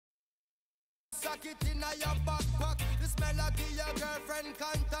sock it in your backpack. The smell of your girlfriend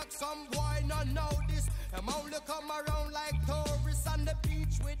contact. Some boy not know this. Them only come around like tourists on the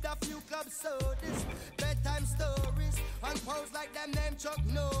beach with a few club sodas. Bedtime stories and pose like them name Chuck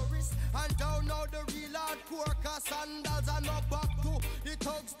Norris. And don't know the real hardcore cause sandals are no back to. The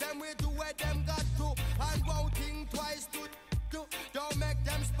thugs them way to where them got to. And won't think twice to do. Don't make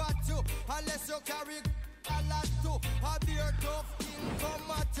them spot you unless you carry a lot to. A beer tough thing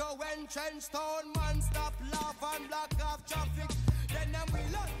come at you when trench town man stop laugh and block off traffic. Then them we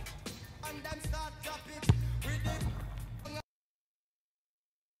look and them start drop it with it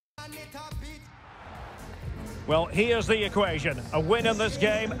and it a beat. Well, here's the equation. A win in this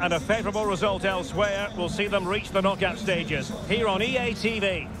game and a favourable result elsewhere will see them reach the knockout stages. Here on EA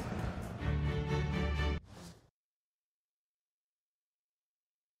TV.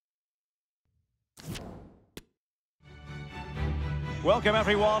 Welcome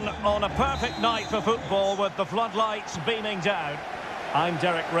everyone on a perfect night for football with the floodlights beaming down. I'm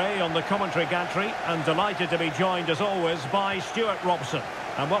Derek Ray on the commentary gantry and delighted to be joined as always by Stuart Robson.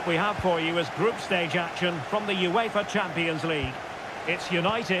 And what we have for you is group stage action from the UEFA Champions League. It's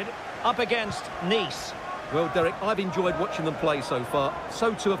United up against Nice. Well, Derek, I've enjoyed watching them play so far.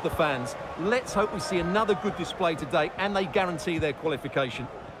 So too have the fans. Let's hope we see another good display today and they guarantee their qualification.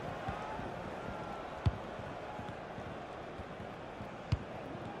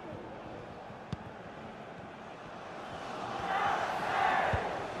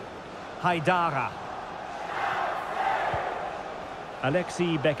 Haidara.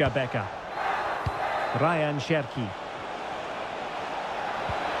 Alexi Beka. Ryan Cherki.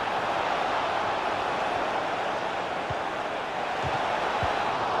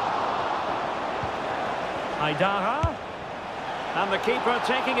 Haidara. And the keeper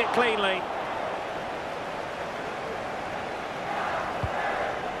taking it cleanly.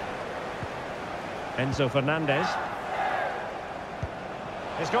 Enzo Fernandez.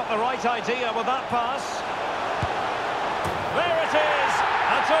 He's got the right idea with that pass. There it is!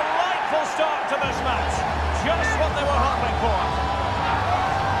 A delightful start to this match. Just what they were hoping for.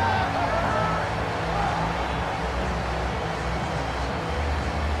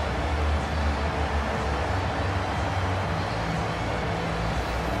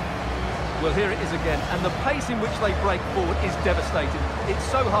 Well, here it is again, and the pace in which they break forward is devastating. It's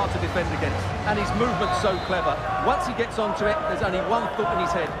so hard to defend against, and his movement's so clever. Once he gets onto it, there's only one thought in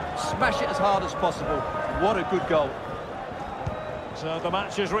his head. Smash it as hard as possible. What a good goal. So the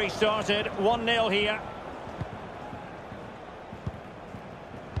match has restarted, 1-0 here.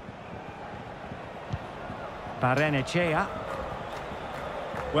 Barrenechea.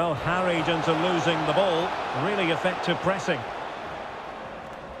 Well, harried into losing the ball. Really effective pressing.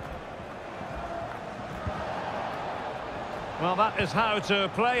 Well, that is how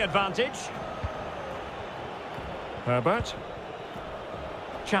to play advantage. Herbert.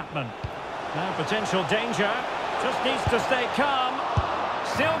 Chapman. Now potential danger. Just needs to stay calm.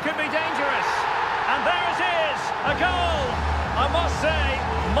 Still could be dangerous. And there it is! A goal! I must say,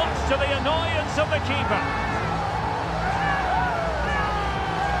 much to the annoyance of the keeper.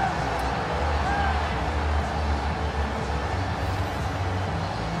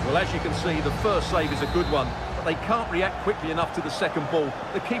 Well, as you can see, the first save is a good one. They can't react quickly enough to the second ball.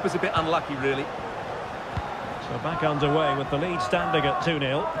 The keeper's a bit unlucky, really. So back underway with the lead standing at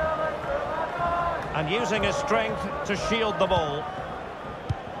 2-0. And using his strength to shield the ball.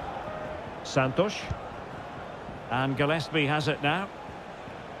 Santos. And Gillespie has it now.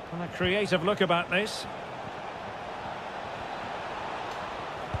 And a creative look about this.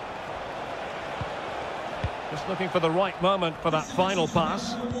 Just looking for the right moment for that final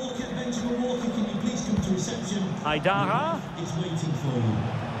pass. Haidara.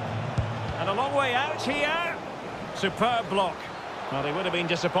 And a long way out here. Superb block. Well, he would have been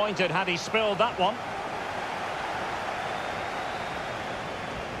disappointed had he spilled that one.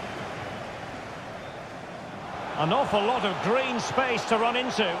 An awful lot of green space to run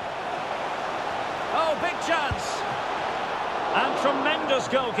into. Oh, big chance. And tremendous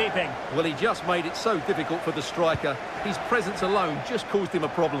goalkeeping. Well, he just made it so difficult for the striker. His presence alone just caused him a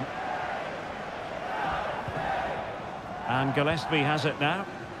problem. And Gillespie has it now.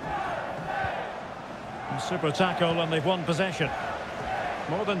 A super tackle and they've won possession.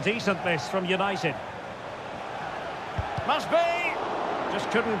 More than decent this from United. Must be! Just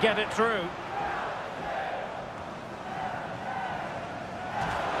couldn't get it through.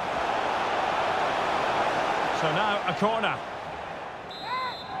 So now a corner.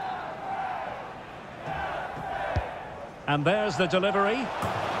 And there's the delivery.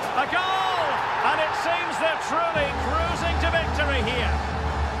 A goal! And it seems they're truly cruising to victory here.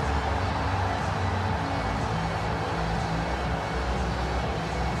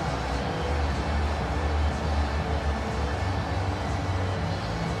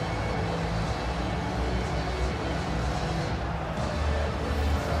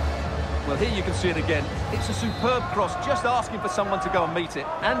 Well, here you can see it again. It's a superb cross, just asking for someone to go and meet it.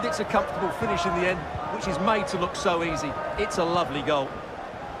 And it's a comfortable finish in the end, which is made to look so easy. It's a lovely goal.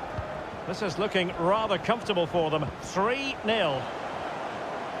 This is looking rather comfortable for them. 3-0.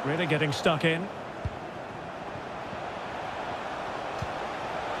 Really getting stuck in.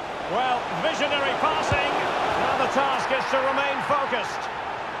 Well, visionary passing. Now the task is to remain focused.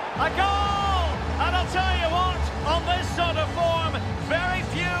 A goal! And I'll tell you what, on this sort of form, very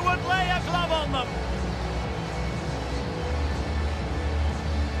few would lay a glove on them.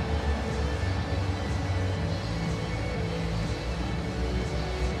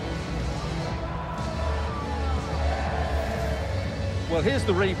 Well, here's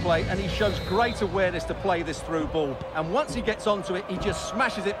the replay, and he shows great awareness to play this through ball. And once he gets onto it, he just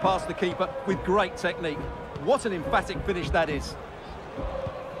smashes it past the keeper with great technique. What an emphatic finish that is.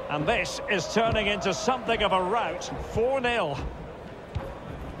 And this is turning into something of a rout. 4-0.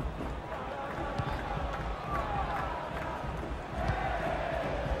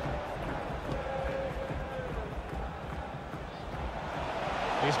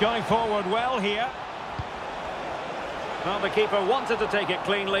 He's going forward well here. Well, the keeper wanted to take it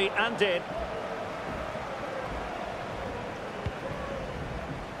cleanly and did.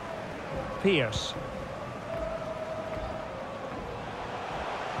 Pierce.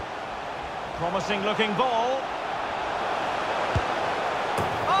 Promising looking ball.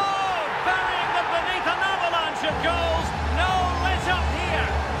 Oh, burying them beneath an avalanche of goals. No let up here.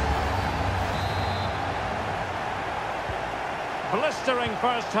 Blistering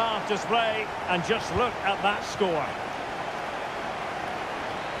first half display, and just look at that score.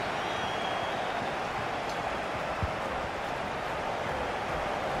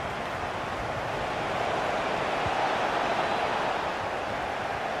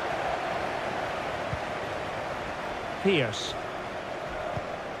 Pierce.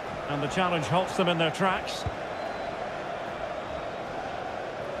 And the challenge halts them in their tracks.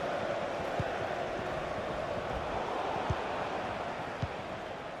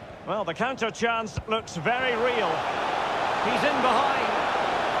 Well, the counter chance looks very real. He's in behind.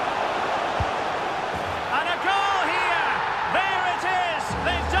 And a goal here! There it is!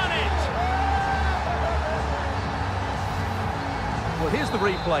 They've done it! Well, here's the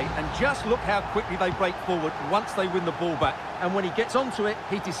replay, and just look how quickly they break forward once they win the ball back. And when he gets onto it,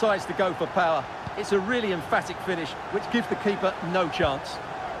 he decides to go for power. It's a really emphatic finish, which gives the keeper no chance.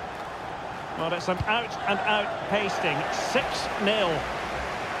 Well, it's an out-and-out pasting. 6-0.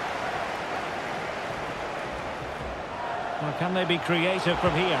 Well, can they be creative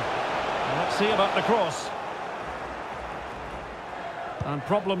from here? Well, let's see about the cross. And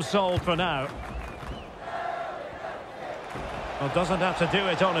problem solved for now. Well, doesn't have to do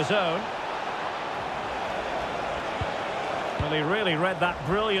it on his own. Well, he really read that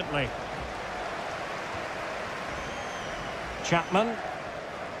brilliantly. Chapman.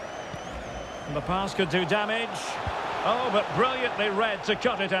 And the pass could do damage. Oh, but brilliantly read to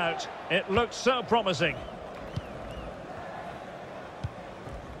cut it out. It looked so promising.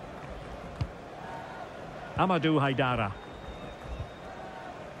 Amadou Haidara.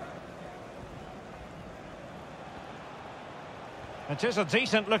 It is a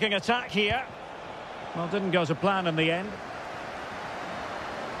decent-looking attack here. Well, didn't go to plan in the end.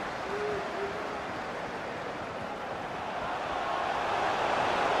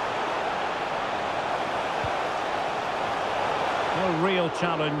 No real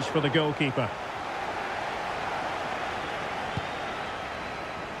challenge for the goalkeeper.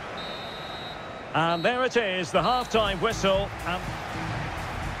 And there it is, the half-time whistle.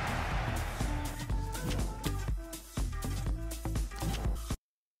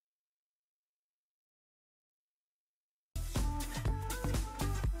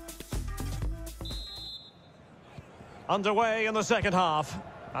 Underway in the second half.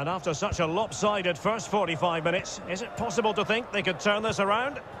 And after such a lopsided first 45 minutes, is it possible to think they could turn this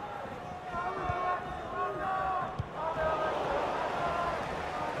around?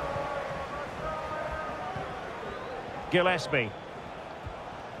 Gillespie.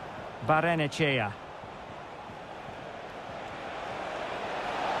 Barrenechea.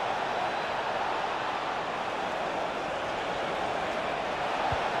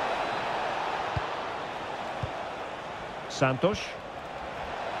 Santos.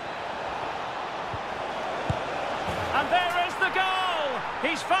 And there is the goal!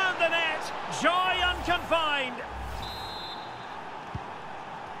 He's found the net! Joy unconfined!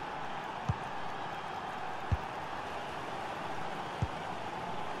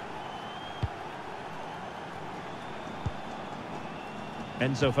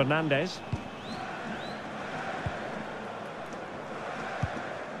 Enzo Fernandez.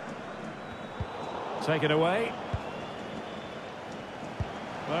 Take it away.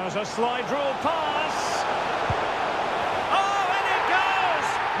 There's a slide rule pass. Oh, and it goes!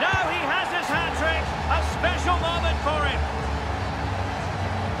 Now he has his hat-trick. A special moment for him.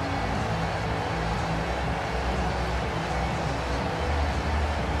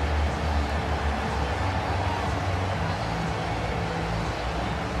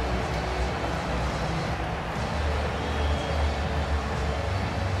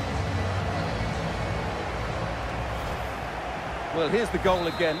 Well, here's the goal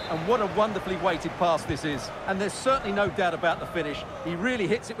again, and what a wonderfully weighted pass this is. And there's certainly no doubt about the finish. He really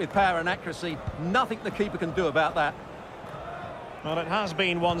hits it with power and accuracy. Nothing the keeper can do about that. Well, it has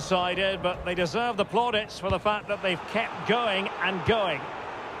been one-sided, but they deserve the plaudits for the fact that they've kept going and going.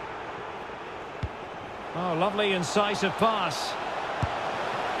 Oh, lovely incisive pass.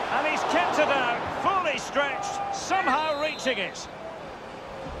 And he's kept it out, fully stretched, somehow reaching it.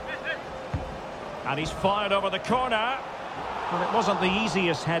 And he's fired over the corner. Well, it wasn't the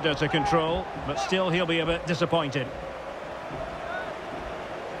easiest header to control, but still he'll be a bit disappointed.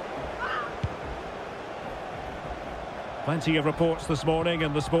 Plenty of reports this morning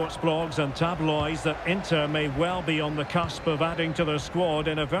in the sports blogs and tabloids that Inter may well be on the cusp of adding to their squad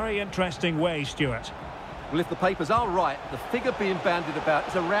in a very interesting way, Stuart. Well, if the papers are right, the figure being bandied about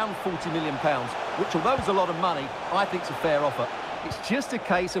is around £40 million, which, although is a lot of money, I think is a fair offer. It's just a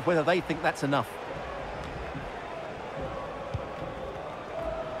case of whether they think that's enough.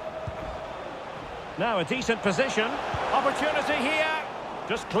 Now a decent position. Opportunity here.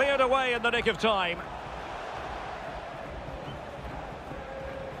 Just cleared away in the nick of time.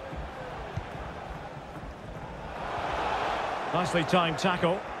 Nicely timed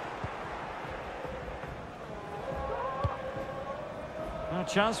tackle. A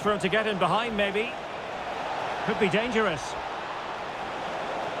chance for him to get in behind, maybe. Could be dangerous.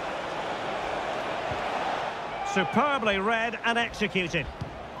 Superbly read and executed.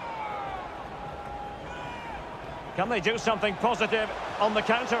 Can they do something positive on the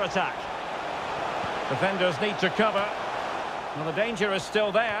counter-attack? Defenders need to cover. Well, the danger is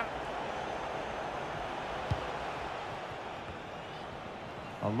still there.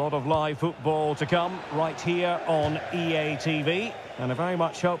 A lot of live football to come right here on EA TV. And I very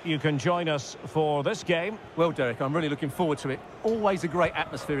much hope you can join us for this game. Well, Derek, I'm really looking forward to it. Always a great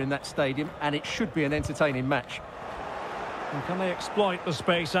atmosphere in that stadium, and it should be an entertaining match. And can they exploit the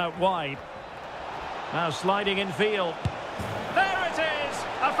space out wide? Now sliding in field. There it is!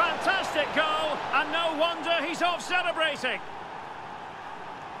 A fantastic goal, and no wonder he's off celebrating.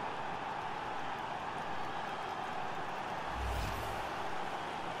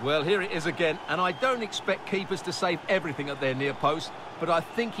 Well, here it is again, and I don't expect keepers to save everything at their near post, but I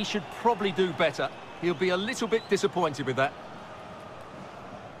think he should probably do better. He'll be a little bit disappointed with that.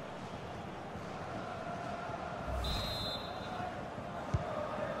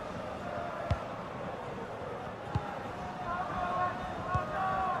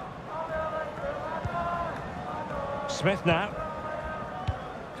 Smith now.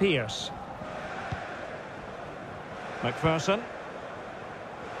 Pierce. McPherson.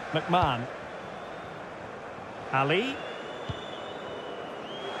 McMahon. Ali.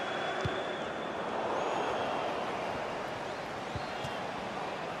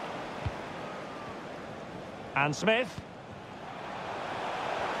 And Smith.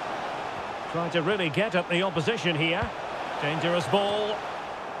 Trying to really get at the opposition here. Dangerous ball.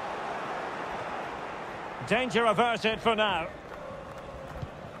 Danger averted for now.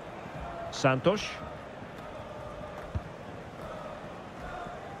 Santos.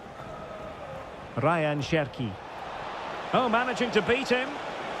 Ryan Cherki. Oh, managing to beat him.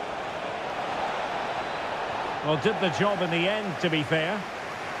 Well, did the job in the end, to be fair.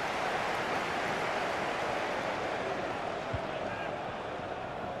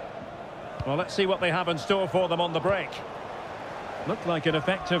 Well, let's see what they have in store for them on the break. Looked like an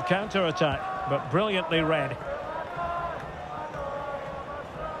effective counter-attack, but brilliantly read.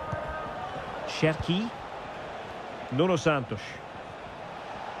 Cherki. Nuno Santos.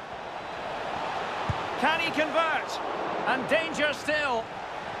 Can he convert? And danger still.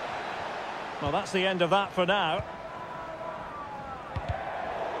 Well, that's the end of that for now.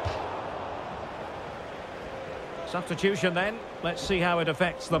 Substitution then. Let's see how it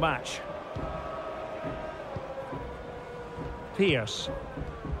affects the match. Pierce.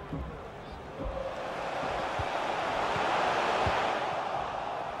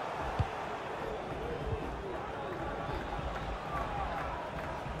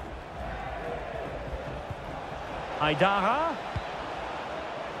 Aidara.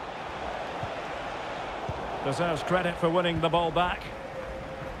 Deserves credit for winning the ball back.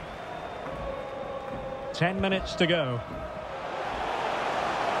 10 minutes to go.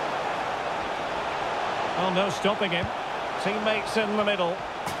 Oh, no stopping him. Teammates in the middle.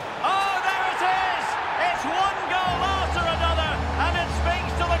 Oh, there it is! It's one goal after another, and it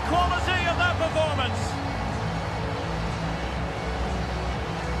speaks to the quality of their performance.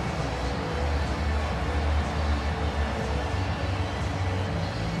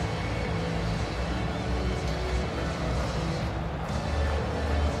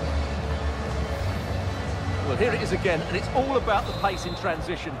 Well, here it is again, and it's all about the pace in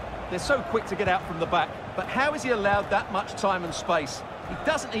transition. They're so quick to get out from the back, but how has he allowed that much time and space? He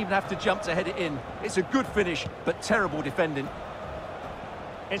doesn't even have to jump to head it in. It's a good finish, but terrible defending.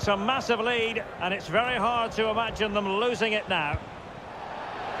 It's a massive lead, and it's very hard to imagine them losing it now.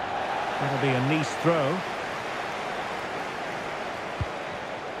 That'll be a Nice throw.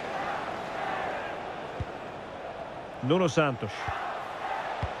 Nuno Santos.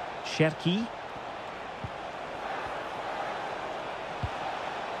 Cherki.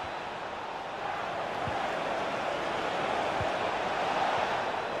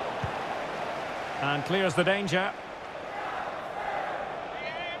 And clears the danger.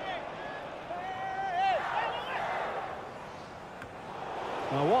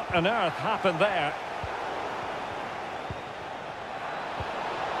 Now, what on earth happened there?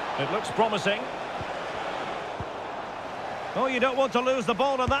 It looks promising. Oh, you don't want to lose the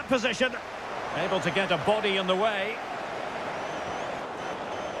ball in that position. Able to get a body in the way.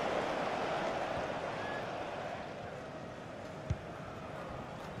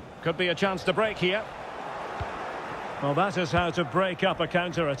 Could be a chance to break here. Well, that is how to break up a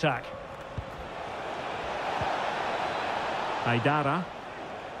counter-attack. Aidara.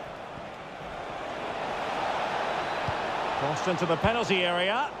 Crossed into the penalty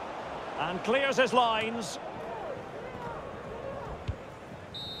area. And clears his lines.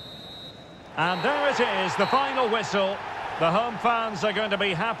 And there it is, the final whistle. The home fans are going to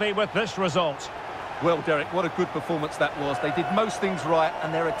be happy with this result. Well, Derek, what a good performance that was. They did most things right,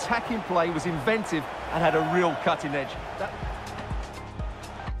 and their attacking play was inventive and had a real cutting edge.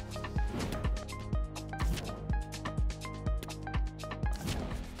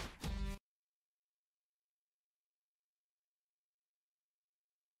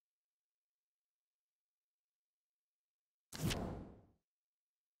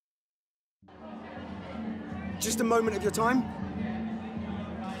 Just a moment of your time.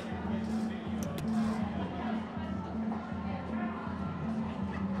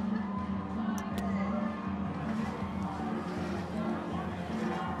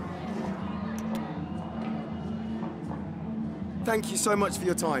 Thank you so much for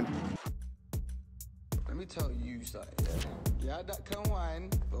your time. Let me tell you something, yeah, that can wine.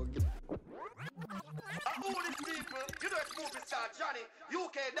 All these people, you know it's movie star Johnny,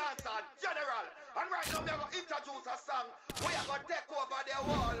 UK dancer general. And right now we're going to introduce a song. We are going to take over their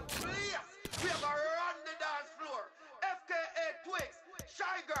wall. Please, we are going to run the dance floor. FKA Twigs,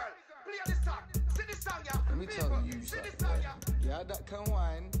 Shy Girl, play this song. See this song, yeah. Let me tell you something, yeah, that can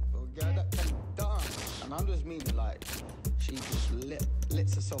wine. Yeah, that can dance. And I'm just meaning like, she just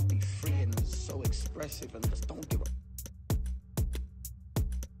lets herself be free and is so expressive and just don't give a...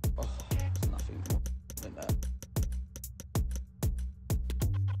 Oh, there's nothing more than that.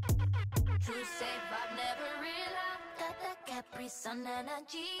 True safe, I've never realized that the Capri Sun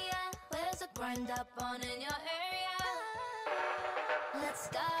energy, where's a grind up on in your area? Let's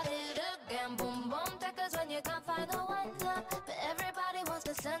start it again, boom boom, take us when you can't find the one love. But everybody wants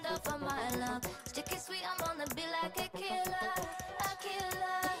to send up for my love. Sticky sweet, I'm on the beat like a killer, a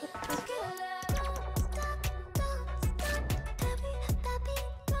killer, a killer. Don't stop, baby,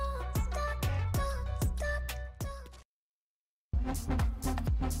 don't stop, don't stop.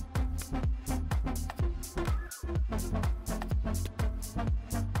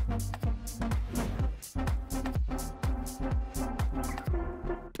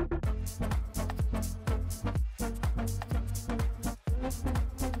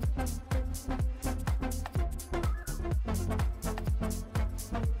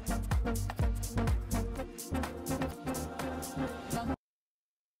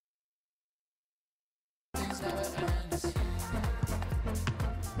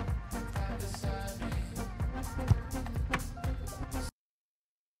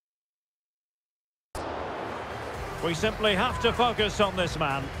 We simply have to focus on this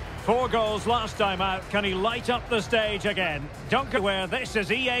man. 4 goals last time out. Can he light up the stage again? Don't go where this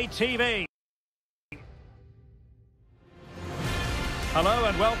is EA TV. Hello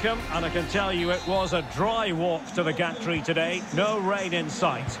and welcome, and I can tell you it was a dry walk to the gantry today. No rain in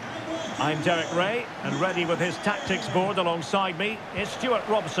sight. I'm Derek Ray, and ready with his tactics board alongside me is Stuart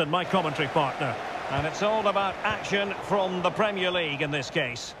Robson, my commentary partner. And it's all about action from the Premier League in this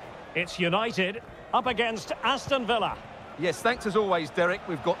case. It's United up against Aston Villa. Yes, thanks as always, Derek.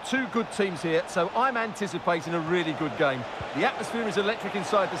 We've got two good teams here, so I'm anticipating a really good game. The atmosphere is electric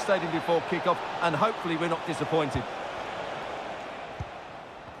inside the stadium before kick-off, and hopefully we're not disappointed.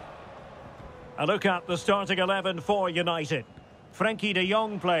 A look at the starting 11 for United. Frenkie de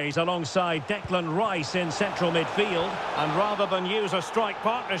Jong plays alongside Declan Rice in central midfield. And rather than use a strike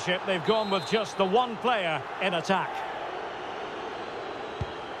partnership, they've gone with just the one player in attack.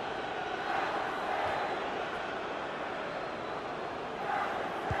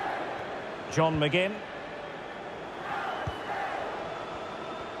 John McGinn.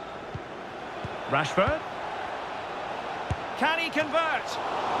 Rashford. Can he convert?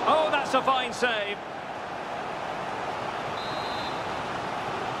 Oh, that's a fine save.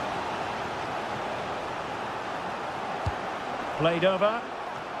 Played over,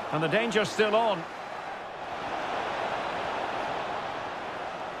 and the danger's still on.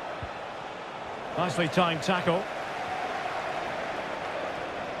 Nicely timed tackle.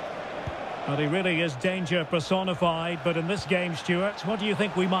 Well, he really is danger personified, but in this game, Stuart, what do you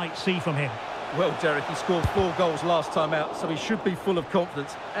think we might see from him? Well, Derek, he scored 4 goals last time out, so he should be full of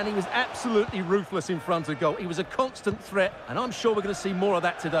confidence. And he was absolutely ruthless in front of goal. He was a constant threat, and I'm sure we're going to see more of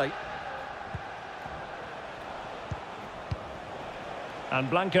that today. And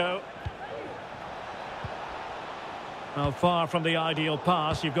Blanco. Now far from the ideal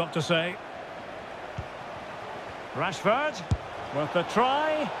pass, you've got to say. Rashford, worth a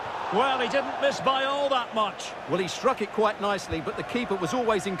try. Well, he didn't miss by all that much. Well, he struck it quite nicely, but the keeper was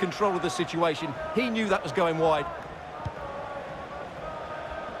always in control of the situation. He knew that was going wide.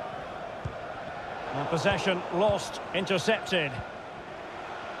 And possession lost, intercepted.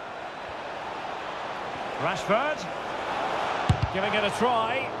 Rashford. Giving it a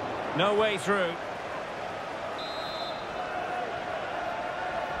try. No way through.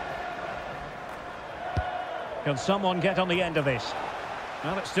 Can someone get on the end of this?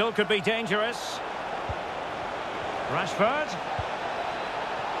 Well, it still could be dangerous. Rashford.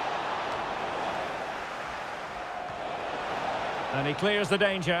 And he clears the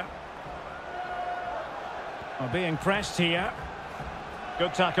danger. Well, being pressed here.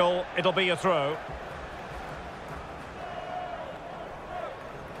 Good tackle. It'll be a throw.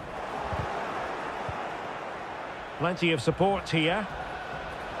 Plenty of support here.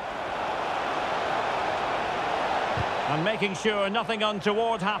 And making sure nothing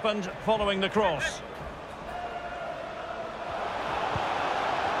untoward happened following the cross.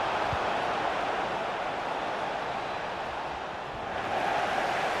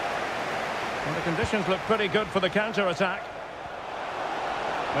 Well, the conditions look pretty good for the counter-attack.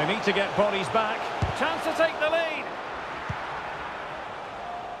 They need to get bodies back. Chance to take the lead.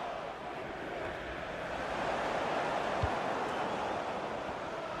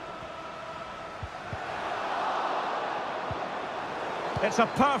 It's a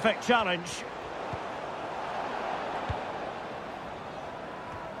perfect challenge.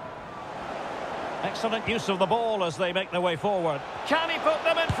 Excellent use of the ball as they make their way forward. Can he put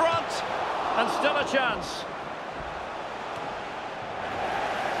them in front? And still a chance.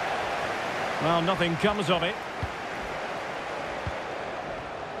 Well, nothing comes of it.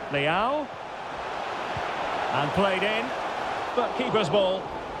 Leao. And played in. But keeper's ball.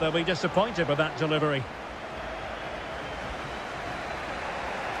 They'll be disappointed with that delivery.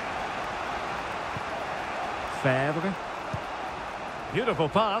 Favre. Beautiful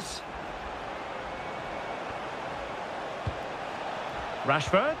pass.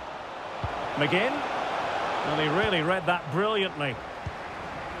 Rashford. McGinn. Well, he really read that brilliantly.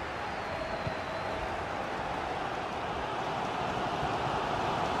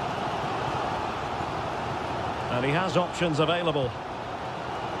 And he has options available.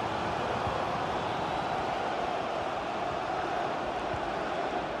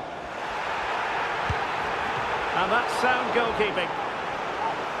 And that's sound goalkeeping.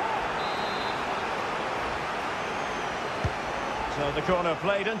 So the corner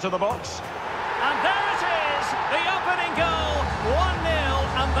played into the box. And there it is! The opening goal! 1-0,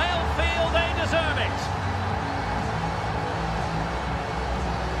 and they'll feel they deserve it.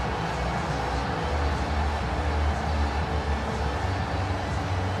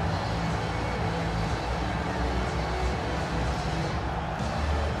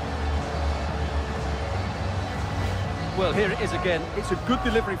 Well, here it is again. It's a good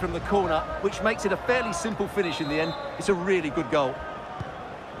delivery from the corner, which makes it a fairly simple finish in the end. It's a really good goal.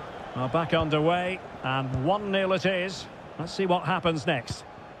 Well, back underway, and 1-0 it is. Let's see what happens next.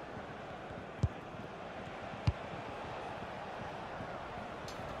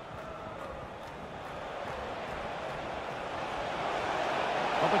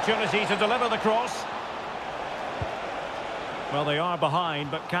 Opportunity to deliver the cross. Well, they are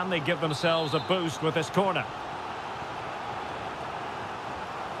behind, but can they give themselves a boost with this corner?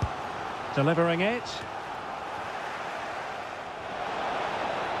 Delivering it.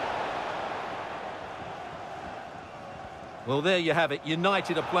 Well, there you have it.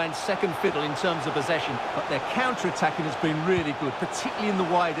 United are playing second fiddle in terms of possession, but their counter-attacking has been really good, particularly in the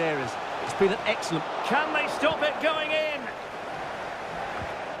wide areas. It's been an excellent... Can they stop it going in?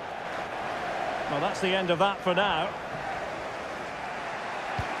 Well, that's the end of that for now.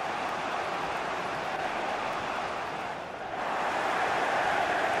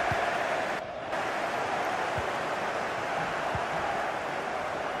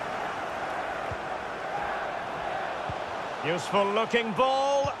 Useful looking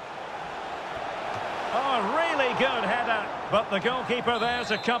ball. Oh, really good header. But the goalkeeper there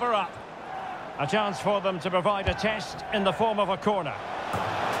to cover up. A chance for them to provide a test in the form of a corner.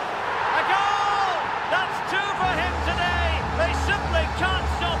 A goal! That's two for him today. They simply can't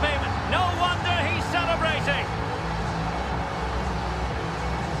stop him. No wonder he's celebrating.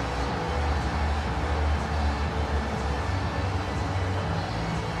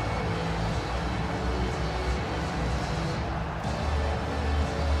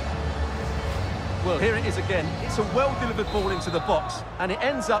 Well, here it is again. It's a well-delivered ball into the box, and it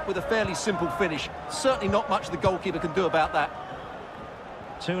ends up with a fairly simple finish. Certainly not much the goalkeeper can do about that.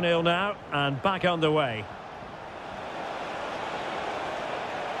 2-0 now, and back underway.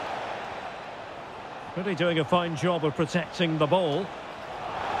 Really doing a fine job of protecting the ball.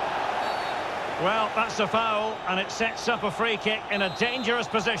 Well, that's a foul, and it sets up a free kick in a dangerous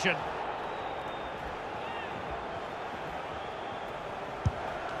position.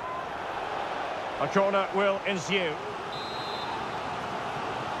 A corner will ensue.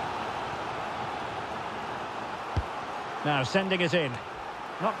 Now sending it in.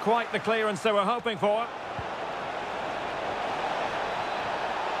 Not quite the clearance they were hoping for.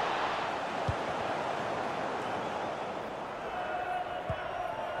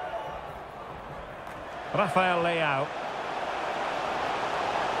 Rafael Leao.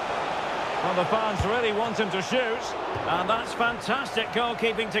 Well, the fans really want him to shoot, and that's fantastic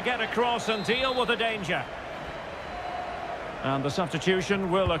goalkeeping to get across and deal with the danger. And the substitution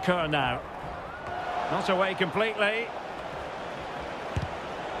will occur now. Not away completely.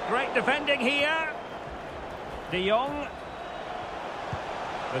 Great defending here. De Jong.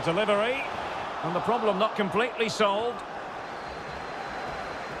 The delivery, and the problem not completely solved.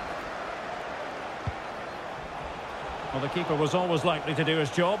 Well, the keeper was always likely to do his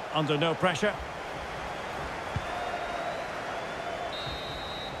job under no pressure.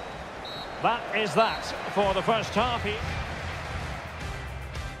 That is that for the first half.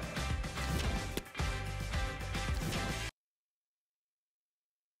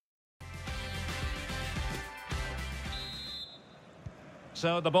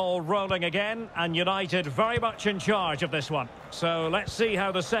 So the ball rolling again, and United very much in charge of this one. So let's see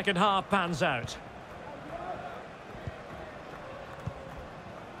how the second half pans out.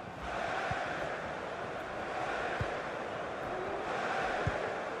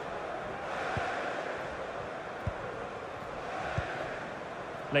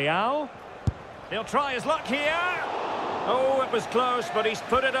 Leao. He'll try his luck here. Oh, it was close, but he's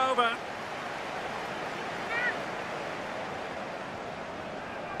put it over.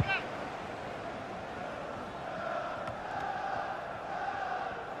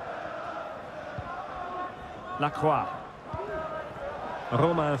 Lacroix.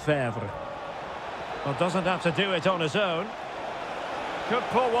 Romain Fèvre. Well, doesn't have to do it on his own. Could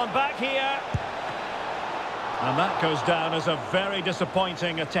pull one back here. And that goes down as a very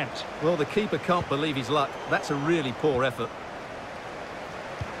disappointing attempt. Well, the keeper can't believe his luck. That's a really poor effort.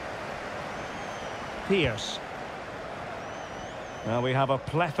 Pierce. Well, we have a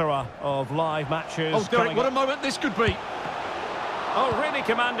plethora of live matches. Oh, Derek, what a moment this could be. Oh, really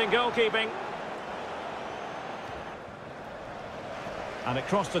commanding goalkeeping. And it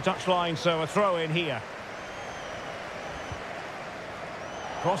crossed the touchline, so a throw in here.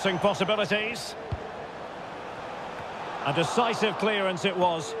 Crossing possibilities. A decisive clearance it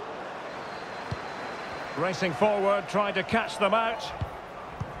was. Racing forward, trying to catch them out.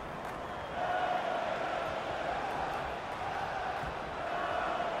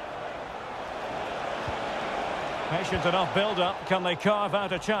 Patient enough build-up. Can they carve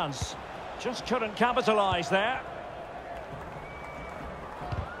out a chance? Just couldn't capitalise there.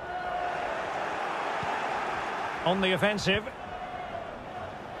 On the offensive.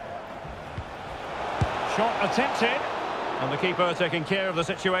 Shot attempted. And the keeper taking care of the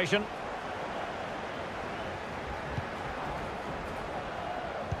situation.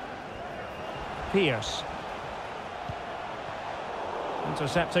 Pierce.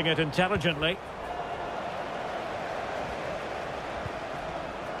 Intercepting it intelligently.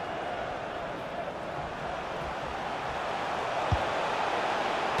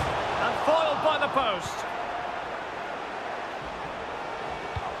 And foiled by the post.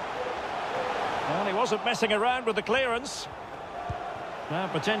 Well, he wasn't messing around with the clearance. Now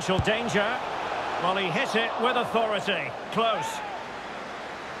potential danger. Well, he hit it with authority. Close.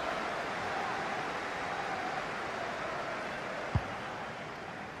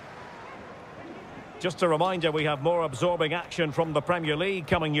 Just a reminder, we have more absorbing action from the Premier League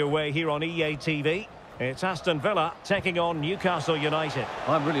coming your way here on EA TV. It's Aston Villa taking on Newcastle United.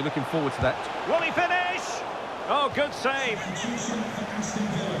 I'm really looking forward to that. Will he finish? Oh, good save.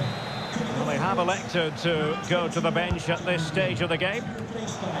 Well, they have elected to go to the bench at this stage of the game.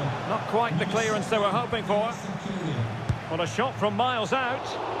 Not quite the clearance they were hoping for. Well, a shot from miles out.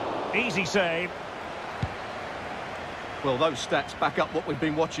 Easy save. Well, those stats back up what we've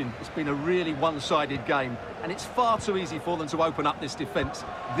been watching. It's been a really one-sided game, and it's far too easy for them to open up this defence.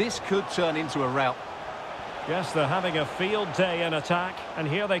 This could turn into a rout. Yes, they're having a field day in attack, and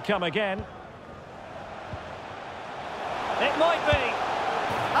here they come again. It might be.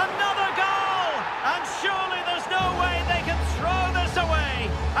 Another goal! And surely there's no way they can throw this away.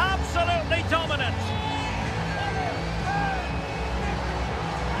 Absolutely dominant.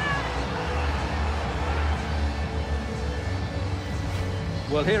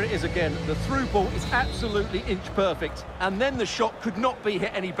 Well, here it is again. The through ball is absolutely inch perfect. And then the shot could not be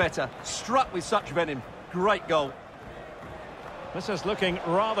hit any better. Struck with such venom. Great goal. This is looking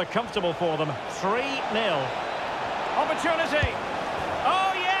rather comfortable for them. 3-0. Opportunity.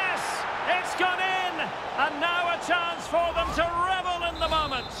 Oh, yes! It's gone in! And now a chance for them to revel in the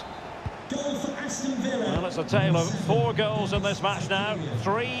moment. Goal for Aston Villa. Well, it's a tale of 4 goals in this match now.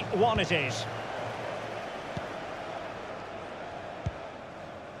 3-1 it is.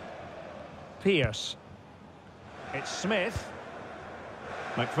 Pierce. It's Smith.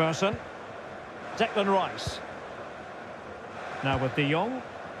 McPherson. Declan Rice. Now with De Jong.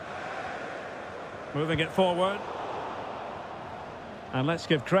 Moving it forward. And let's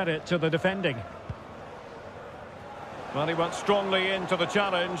give credit to the defending. Well, he went strongly into the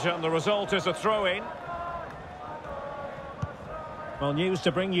challenge, and the result is a throw-in. Well, news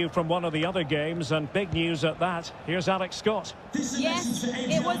to bring you from one of the other games, and big news at that. Here's Alex Scott. Yes,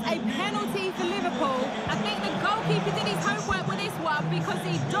 it was a penalty for Liverpool. I think the goalkeeper did his homework with this one because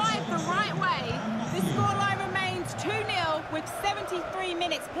he dived the right way. The scoreline remains 2-0 with 73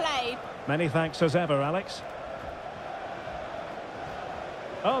 minutes played. Many thanks as ever, Alex.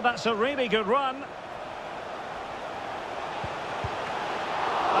 Oh, that's a really good run.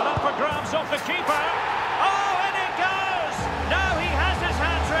 And up for grabs off the keeper. Oh, and it goes! Now he has his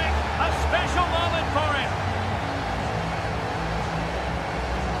hat-trick. A special moment for him.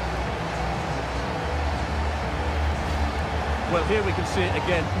 Well, here we can see it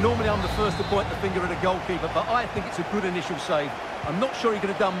again. Normally I'm the first to point the finger at a goalkeeper, but I think it's a good initial save. I'm not sure he could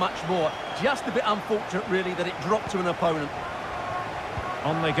have done much more. Just a bit unfortunate, really, that it dropped to an opponent.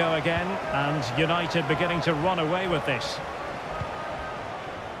 On they go again, and United beginning to run away with this.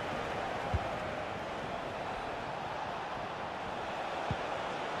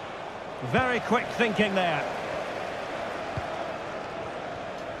 Very quick thinking there.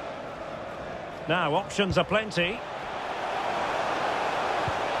 Now, options are plenty.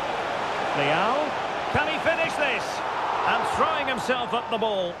 Leal, can he finish this? And throwing himself at the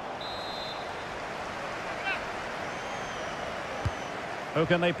ball. Who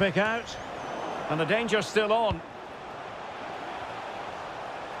can they pick out? And the danger's still on.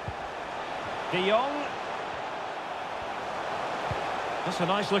 De Jong. That's a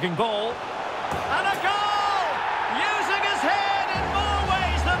nice looking ball. And a goal! Using his head in more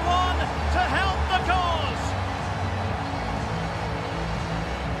ways than one to help the cause.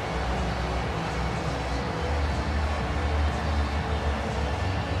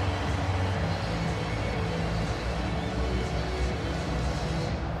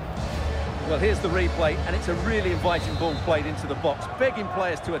 Well, here's the replay, and it's a really inviting ball played into the box, begging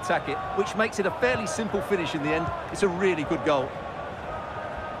players to attack it, which makes it a fairly simple finish in the end. It's a really good goal.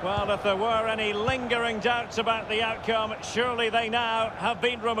 Well, if there were any lingering doubts about the outcome, surely they now have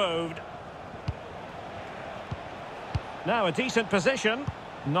been removed. Now a decent position,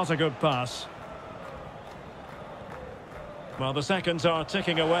 not a good pass. Well, the seconds are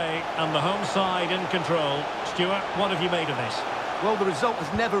ticking away, and the home side in control. Stuart, what have you made of this? Well, the result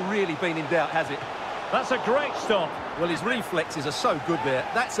has never really been in doubt, has it? That's a great stop. Well, his reflexes are so good there.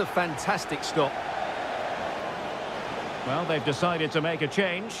 That's a fantastic stop. Well, they've decided to make a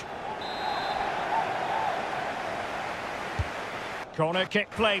change. Corner kick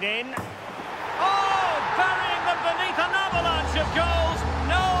played in. Oh, burying them beneath an avalanche of goals.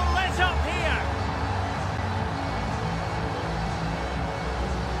 No let up here.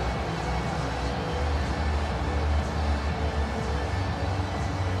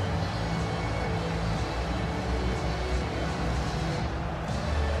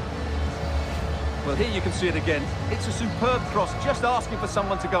 Well, here you can see it again. It's a superb cross, just asking for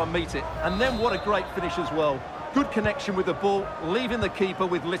someone to go and meet it. And then what a great finish as well. Good connection with the ball, leaving the keeper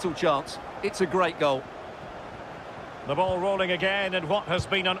with little chance. It's a great goal. The ball rolling again in what has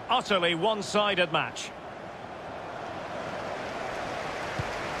been an utterly one-sided match.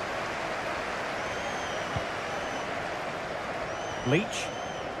 Leach.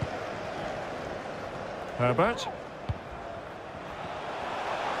 Herbert.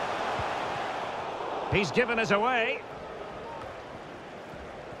 He's given us away.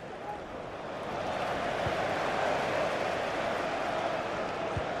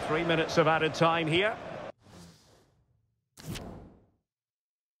 Three minutes of added time here.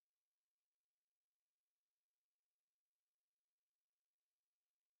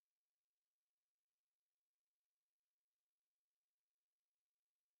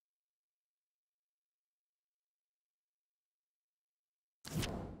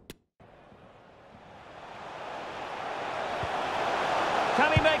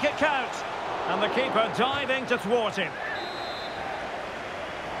 Can he make it count? And the keeper diving to thwart him.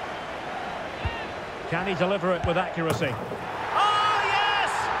 Can he deliver it with accuracy? Oh,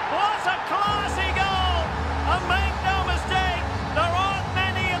 yes! What a classy goal! And make no mistake, there aren't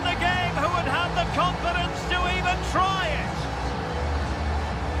many in the game who would have the confidence to even try it.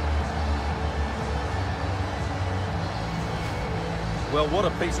 Well, what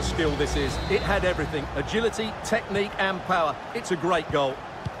a piece of skill this is. It had everything. Agility, technique and power. It's a great goal.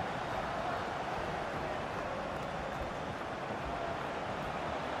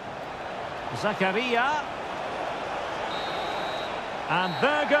 Zakaria. And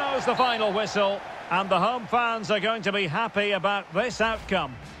there goes the final whistle. And the home fans are going to be happy about this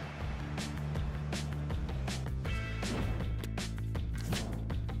outcome.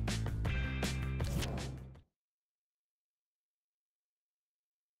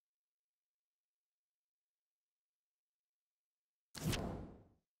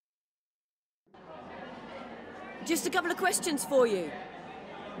 Just a couple of questions for you.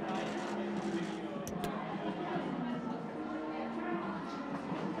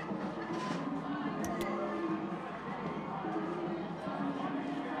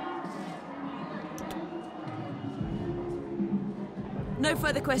 No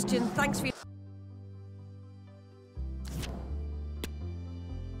further questions. Thanks for your...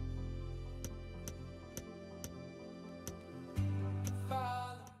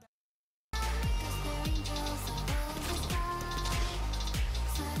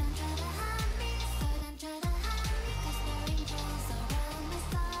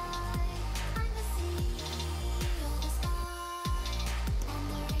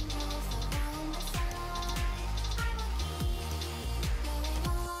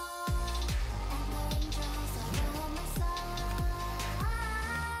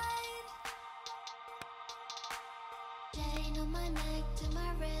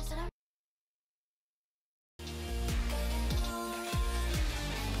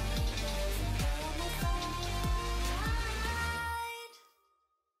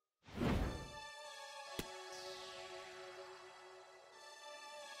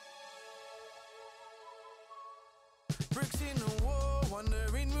 Bricks in the wall,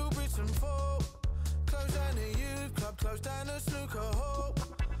 wandering real bricks and fall. Close down the youth club, close down the snooker hole.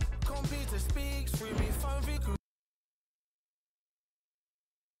 Computer speaks, free me phone vehicle.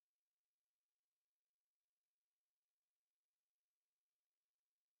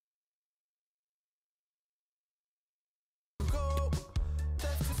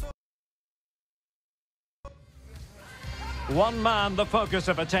 One man the focus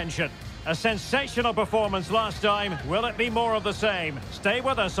of attention. A sensational performance last time. Will it be more of the same? Stay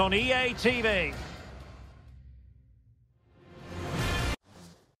with us on EA TV.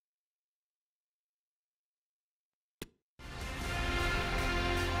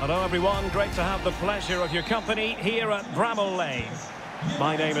 Hello everyone, great to have the pleasure of your company here at Bramall Lane.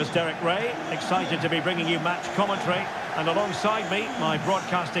 My name is Derek Ray, excited to be bringing you match commentary, and alongside me, my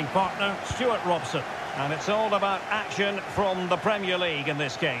broadcasting partner, Stuart Robson. And it's all about action from the Premier League in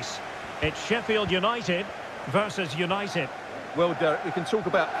this case. It's Sheffield United versus United. Well, Derek, we can talk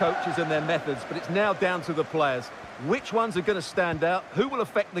about coaches and their methods, but it's now down to the players. Which ones are going to stand out, who will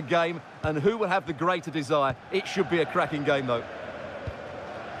affect the game, and who will have the greater desire? It should be a cracking game, though.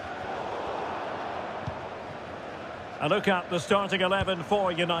 A look at the starting 11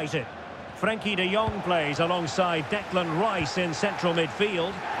 for United. Frankie de Jong plays alongside Declan Rice in central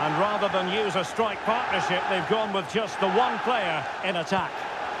midfield. And rather than use a strike partnership, they've gone with just the one player in attack.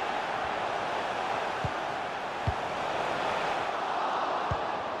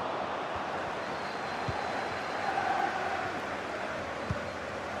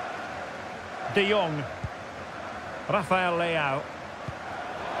 De Jong. Rafael Leao.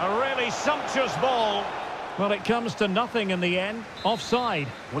 A really sumptuous ball. Well, it comes to nothing in the end. Offside.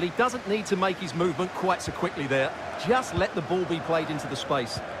 Well, he doesn't need to make his movement quite so quickly there. Just let the ball be played into the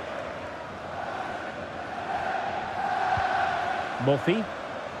space. Murphy.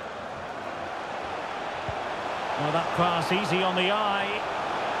 Well, that pass easy on the eye.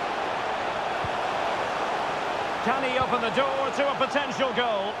 Can he open the door to a potential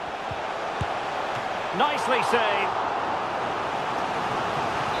goal? Nicely saved.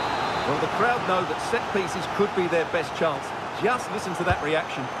 Well, the crowd know that set pieces could be their best chance. Just listen to that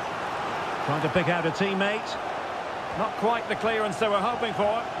reaction. Trying to pick out a teammate. Not quite the clearance they were hoping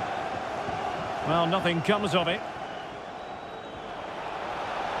for. Well, nothing comes of it.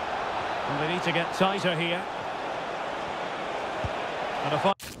 And they need to get tighter here. And a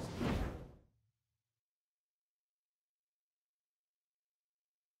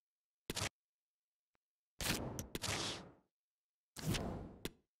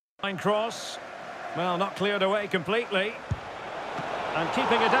fine cross. Well, not cleared away completely. And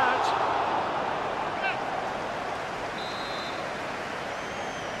keeping it out.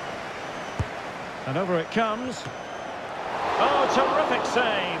 And over it comes. Oh, terrific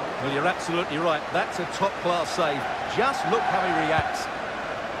save. Well, you're absolutely right. That's a top-class save. Just look how he reacts.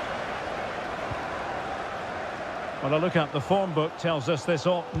 Well, a look at the form book tells us this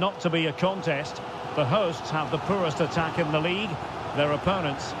ought not to be a contest. The hosts have the poorest attack in the league. Their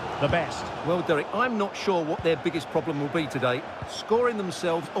opponents, the best. Well, Derek, I'm not sure what their biggest problem will be today. Scoring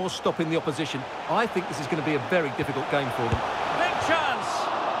themselves or stopping the opposition. I think this is going to be a very difficult game for them. Big chance!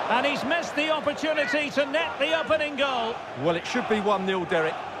 And he's missed the opportunity to net the opening goal. Well, it should be 1-0,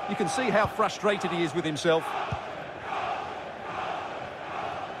 Derek. You can see how frustrated he is with himself.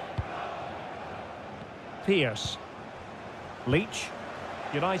 Pierce. Leach.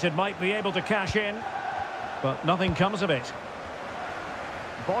 United might be able to cash in, but nothing comes of it.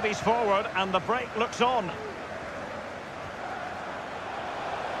 Bodies forward and the break looks on.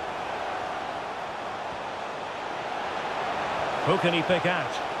 Who can he pick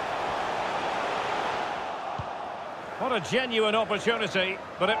out? What a genuine opportunity,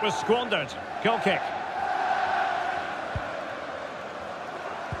 but it was squandered. Goal kick.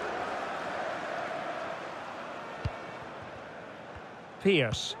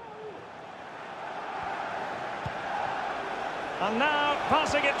 Pierce. And now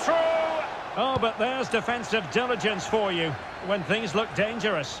passing it through. Oh, but there's defensive diligence for you when things look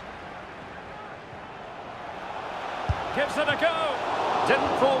dangerous. Gives it a go.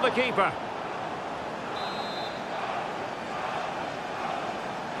 Didn't fool the keeper.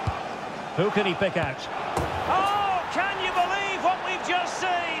 Who can he pick out? Oh, can you believe what we've just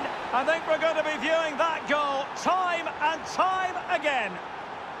seen? I think we're going to be viewing that goal time and time again.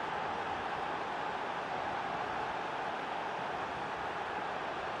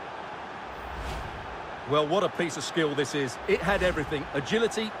 Well, what a piece of skill this is. It had everything.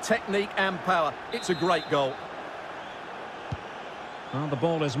 Agility, technique and power. It's a great goal. Well, the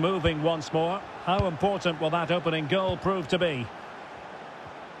ball is moving once more. How important will that opening goal prove to be?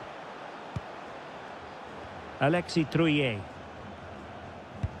 Alexis Trouillet.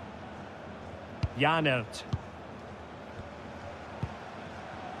 Janert.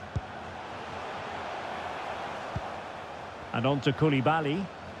 And on to Koulibaly.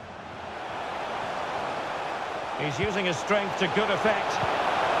 He's using his strength to good effect.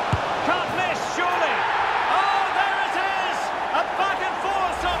 Can't miss, surely. Oh, there it is! A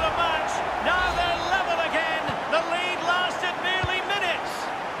back-and-forth sort of match. Now they're level again. The lead lasted merely minutes.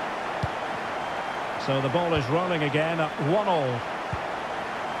 So the ball is rolling again at 1-1.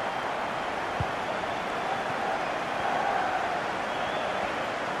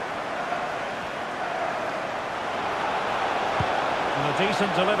 And a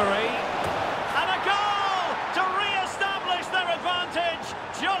decent delivery.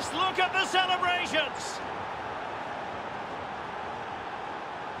 Just look at the celebrations.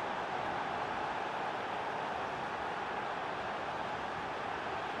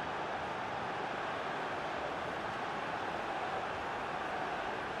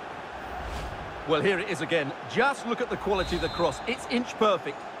 Well, here it is again. Just look at the quality of the cross. It's inch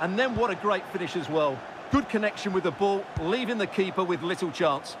perfect. And then what a great finish as well. Good connection with the ball, leaving the keeper with little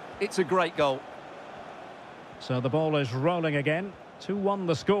chance. It's a great goal. So the ball is rolling again. 2-1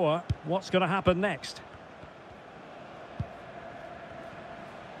 the score. What's going to happen next?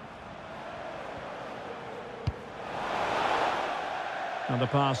 And the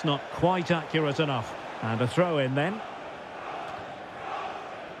pass not quite accurate enough. And a throw in then.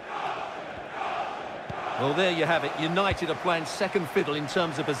 Well, there you have it. United are playing second fiddle in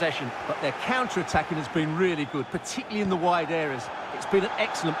terms of possession, but their counter-attacking has been really good, particularly in the wide areas. It's been an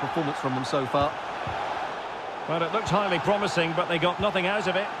excellent performance from them so far. Well, it looked highly promising, but they got nothing out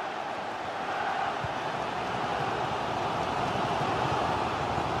of it.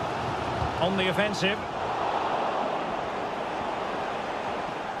 On the offensive.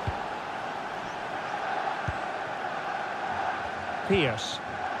 Pierce.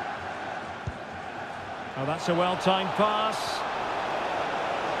 Oh, that's a well-timed pass.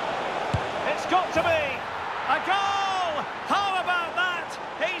 It's got to be a goal! How about that?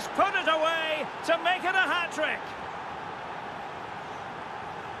 He's put it away to make it a hat-trick.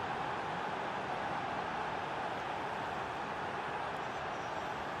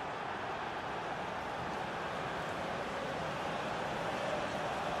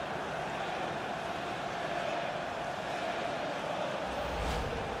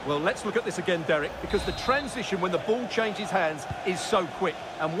 Well, let's look at this again, Derek, because the transition when the ball changes hands is so quick.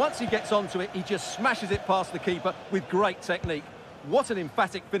 And once he gets onto it, he just smashes it past the keeper with great technique. What an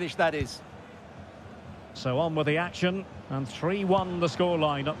emphatic finish that is. So on with the action, and 3-1 the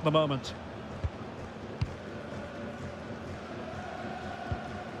scoreline at the moment.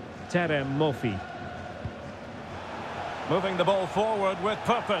 Terem Mofi. Moving the ball forward with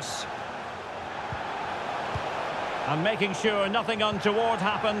purpose. And making sure nothing untoward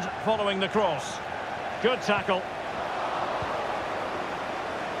happened following the cross. Good tackle.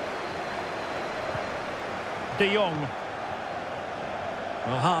 De Jong.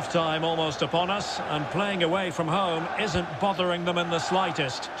 Well, half-time almost upon us, and playing away from home isn't bothering them in the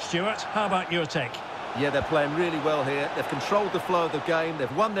slightest. Stuart, how about your take? Yeah, they're playing really well here. They've controlled the flow of the game,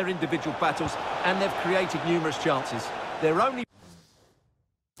 they've won their individual battles, and they've created numerous chances. Their only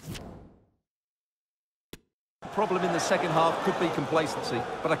problem in the second half could be complacency,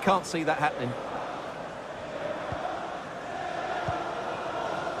 but I can't see that happening.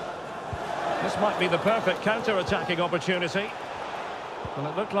 This might be the perfect counter-attacking opportunity. Well,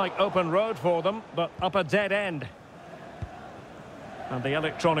 it looked like open road for them, but up a dead end. And the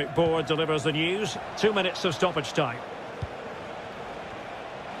electronic board delivers the news. 2 minutes of stoppage time.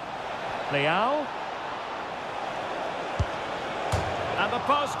 Leao. And the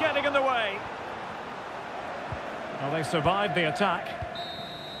post getting in the way. Well, they survived the attack.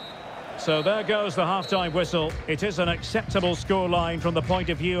 So there goes the half-time whistle. It is an acceptable scoreline from the point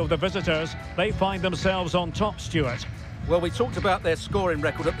of view of the visitors. They find themselves on top, Stuart. Well, we talked about their scoring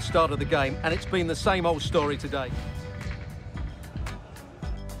record at the start of the game, and it's been the same old story today.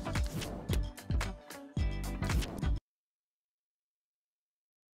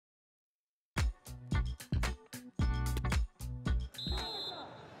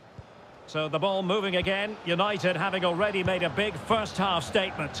 So the ball moving again. United having already made a big first-half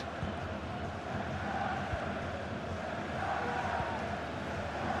statement.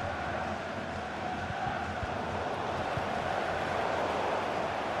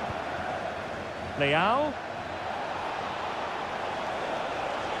 Leao.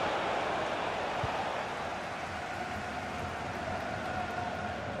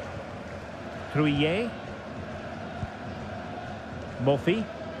 Crouillet. Mofi.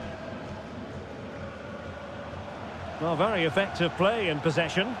 Well, very effective play in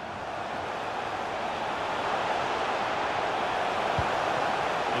possession.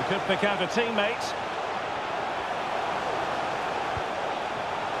 He could pick out a teammate.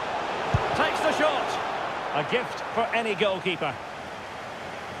 Takes the shot. A gift for any goalkeeper.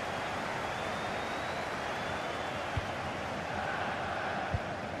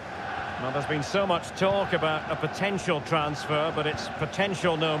 Well, there's been so much talk about a potential transfer, but it's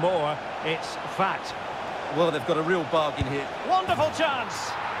potential no more. It's fact. Well, they've got a real bargain here. Wonderful chance.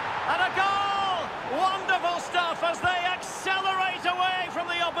 And a goal! Wonderful stuff as they accelerate away from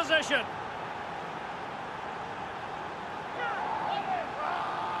the opposition.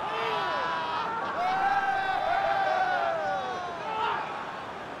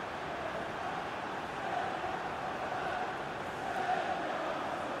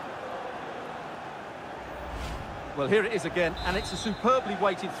 Well, here it is again, and it's a superbly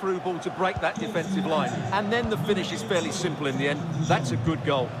weighted through ball to break that defensive line. And then the finish is fairly simple in the end. That's a good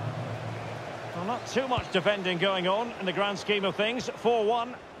goal. Well, not too much defending going on in the grand scheme of things.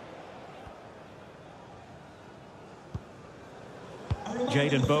 4-1.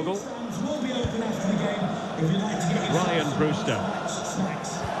 Jayden Bogle. Will be open after the game. If you'd like to get your Ryan Brewster.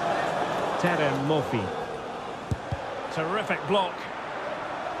 Thanks. Terem Murphy. Terrific block.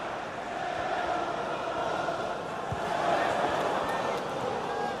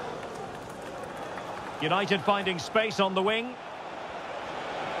 United finding space on the wing.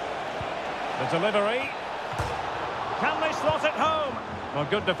 The delivery. Can they slot it home? Well,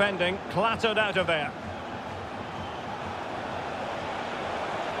 good defending, clattered out of there.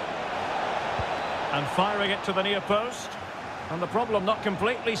 And firing it to the near post. And the problem not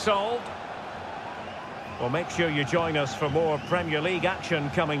completely solved. Well, make sure you join us for more Premier League action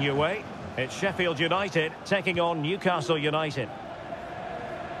coming your way. It's Sheffield United taking on Newcastle United.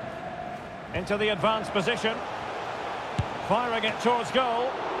 Into the advanced position. Firing it towards goal.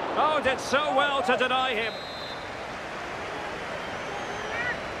 Oh, did so well to deny him.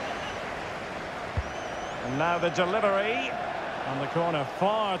 And now the delivery. And the corner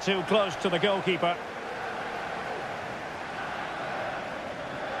far too close to the goalkeeper.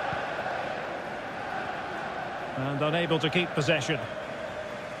 And unable to keep possession.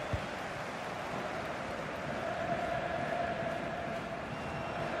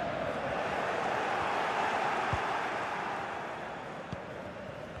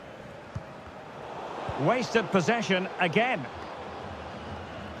 Wasted possession again.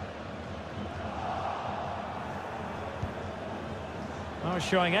 Oh,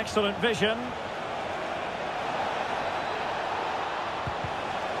 showing excellent vision.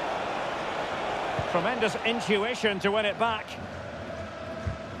 Tremendous intuition to win it back.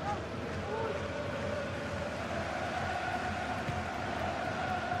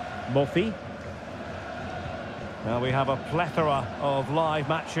 Murphy. Now we have a plethora of live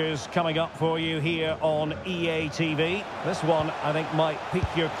matches coming up for you here on EA TV. This one, I think, might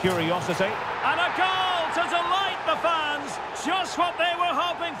pique your curiosity. And a goal to delight the fans! Just what they were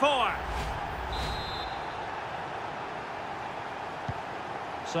hoping for!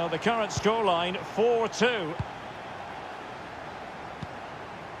 So the current scoreline, 4-2.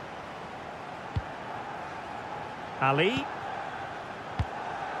 Ali.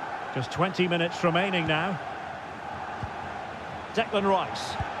 Just 20 minutes remaining now. Declan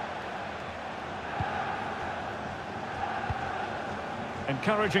Rice.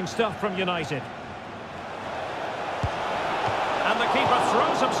 Encouraging stuff from United. And the keeper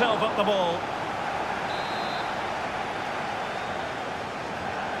throws himself at the ball.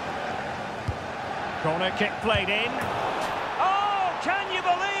 Corner kick played in. Oh, can you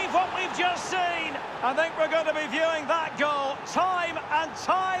believe what we've just seen? I think we're going to be viewing that goal time and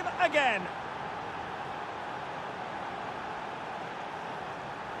time again.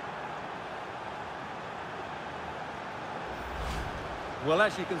 Well,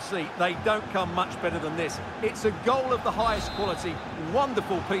 as you can see, they don't come much better than this. It's a goal of the highest quality.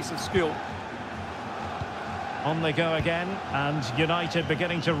 Wonderful piece of skill. On they go again, and United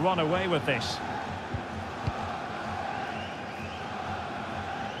beginning to run away with this.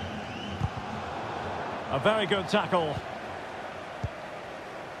 A very good tackle.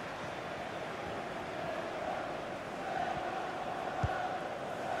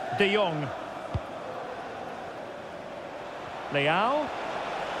 De Jong. Leao.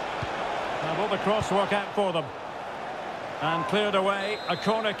 Now will the cross work out for them? And cleared away. A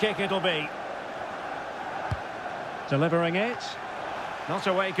corner kick it'll be. Delivering it. Not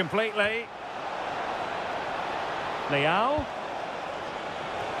away completely. Leao.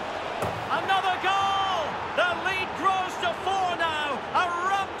 Another goal! The lead grows to 4 now. A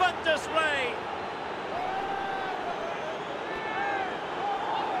rampant display.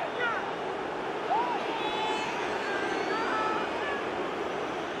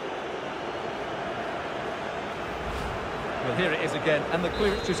 Well, here it is again, and the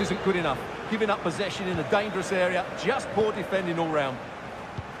clearance just isn't good enough. Giving up possession in a dangerous area, just poor defending all round.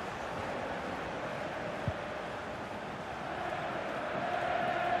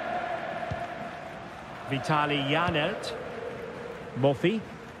 Vitaly Janelt. Murphy.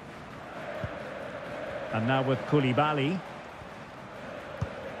 And now with Koulibaly.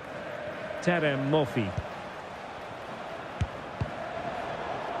 Terem Murphy.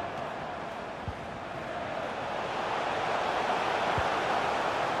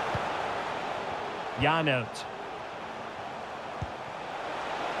 Janelt.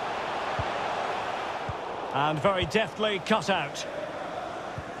 And very deftly cut out.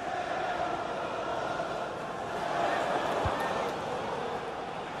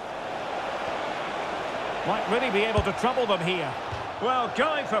 Might really be able to trouble them here. Well,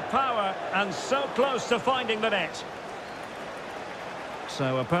 going for power and so close to finding the net.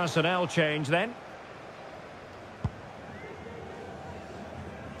 So a personnel change then.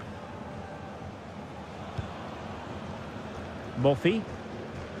 Mofi.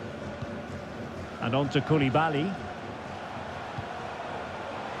 And on to Koulibaly.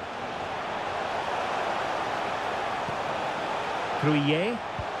 Kruyé.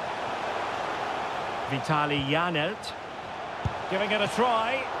 Vitaly Janelt. Giving it a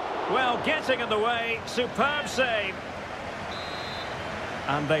try. Well, getting in the way. Superb save.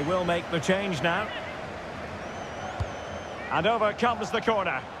 And they will make the change now. And over comes the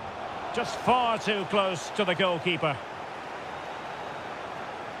corner. Just far too close to the goalkeeper.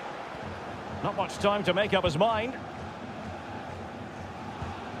 Not much time to make up his mind.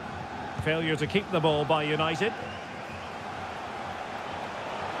 Failure to keep the ball by United.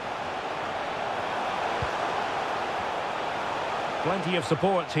 Plenty of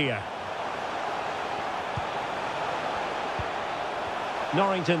support here.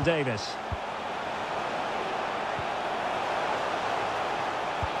 Norrington Davis.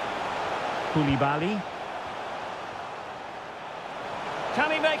 Koulibaly.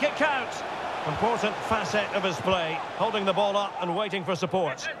 Can he make it count? Important facet of his play, holding the ball up and waiting for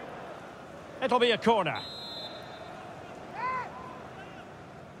support. It'll be a corner.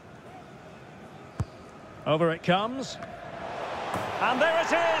 Over it comes. And there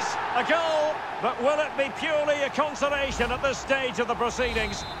it is, a goal. But will it be purely a consolation at this stage of the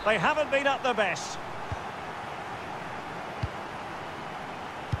proceedings? They haven't been at their best.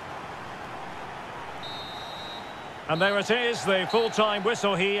 And there it is, the full-time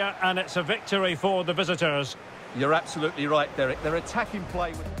whistle here, and it's a victory for the visitors. You're absolutely right, Derek. They're attacking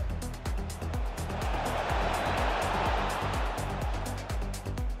play with...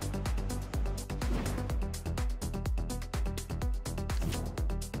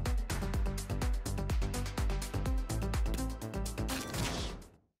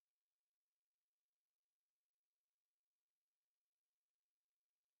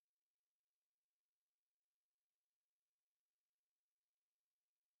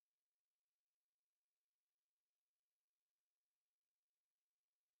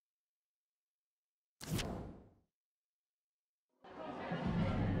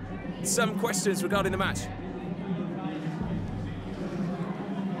 Some questions regarding the match.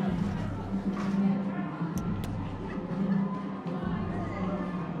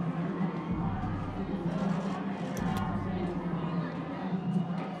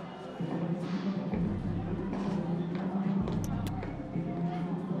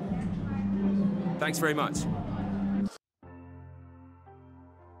 Thanks very much.